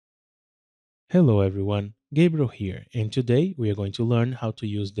Hello everyone, Gabriel here, and today we are going to learn how to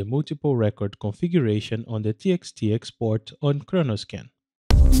use the multiple record configuration on the TXT export on ChronoScan.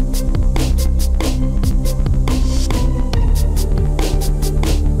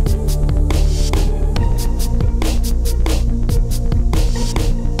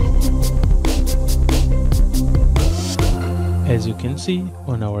 As you can see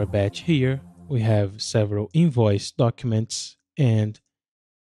on our batch here, we have several invoice documents and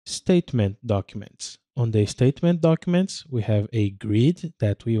statement documents. On the statement documents, we have a grid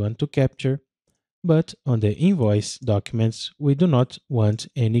that we want to capture, but on the invoice documents, we do not want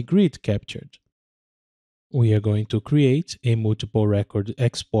any grid captured. We are going to create a multiple record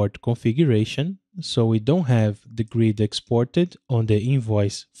export configuration so we don't have the grid exported on the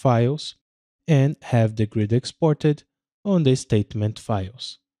invoice files and have the grid exported on the statement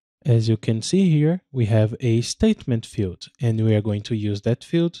files. As you can see here, we have a statement field, and we are going to use that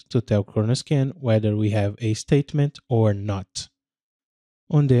field to tell ChronoScan whether we have a statement or not.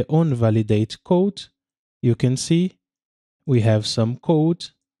 On the onValidate code, you can see we have some code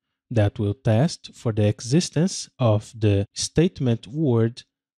that will test for the existence of the statement word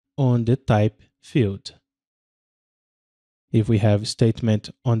on the type field. If we have statement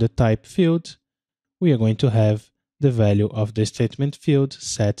on the type field, we are going to have the value of the statement field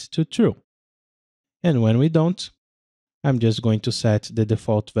set to true. And when we don't, I'm just going to set the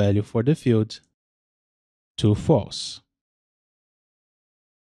default value for the field to false.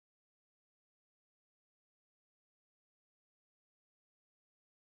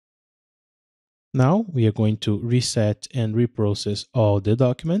 Now we are going to reset and reprocess all the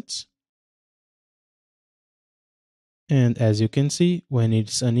documents. And as you can see, when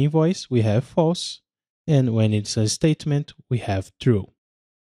it's an invoice, we have false. And when it's a statement, we have true.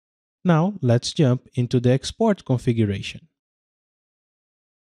 Now let's jump into the export configuration.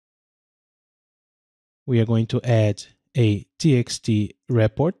 We are going to add a TXT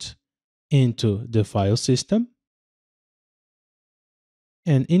report into the file system.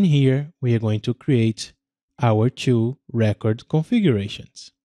 And in here, we are going to create our two record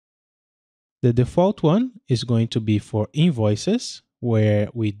configurations. The default one is going to be for invoices, where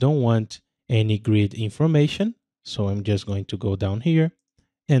we don't want any grid information. So I'm just going to go down here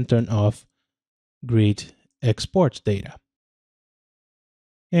and turn off grid export data.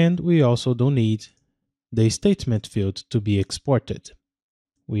 And we also don't need the statement field to be exported.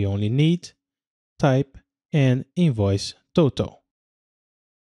 We only need type and invoice total.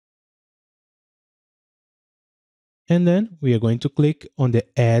 And then we are going to click on the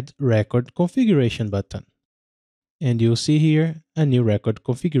Add Record Configuration button. And you'll see here a new record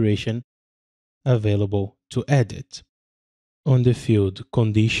configuration available to edit. On the field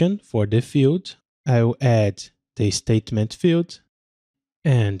condition for the field, I will add the statement field.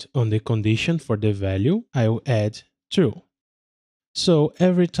 And on the condition for the value, I will add true. So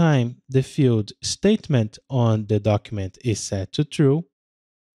every time the field statement on the document is set to true,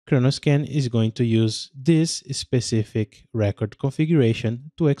 ChronoScan is going to use this specific record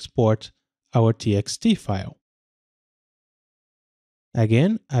configuration to export our TXT file.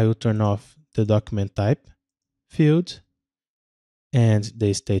 Again, I will turn off the document type field and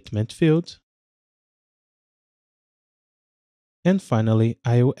the statement field. And finally,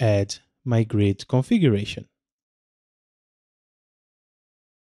 I will add my grid configuration.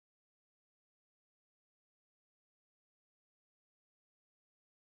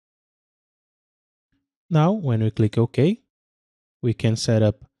 Now, when we click OK, we can set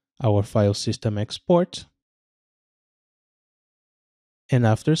up our file system export. And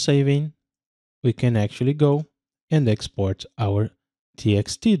after saving, we can actually go and export our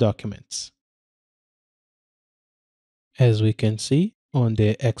TXT documents. As we can see on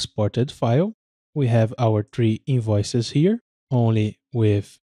the exported file, we have our three invoices here, only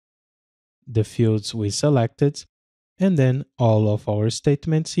with the fields we selected, and then all of our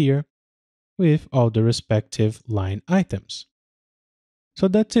statements here with all the respective line items. So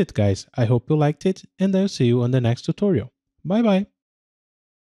that's it, guys. I hope you liked it, and I'll see you on the next tutorial. Bye bye.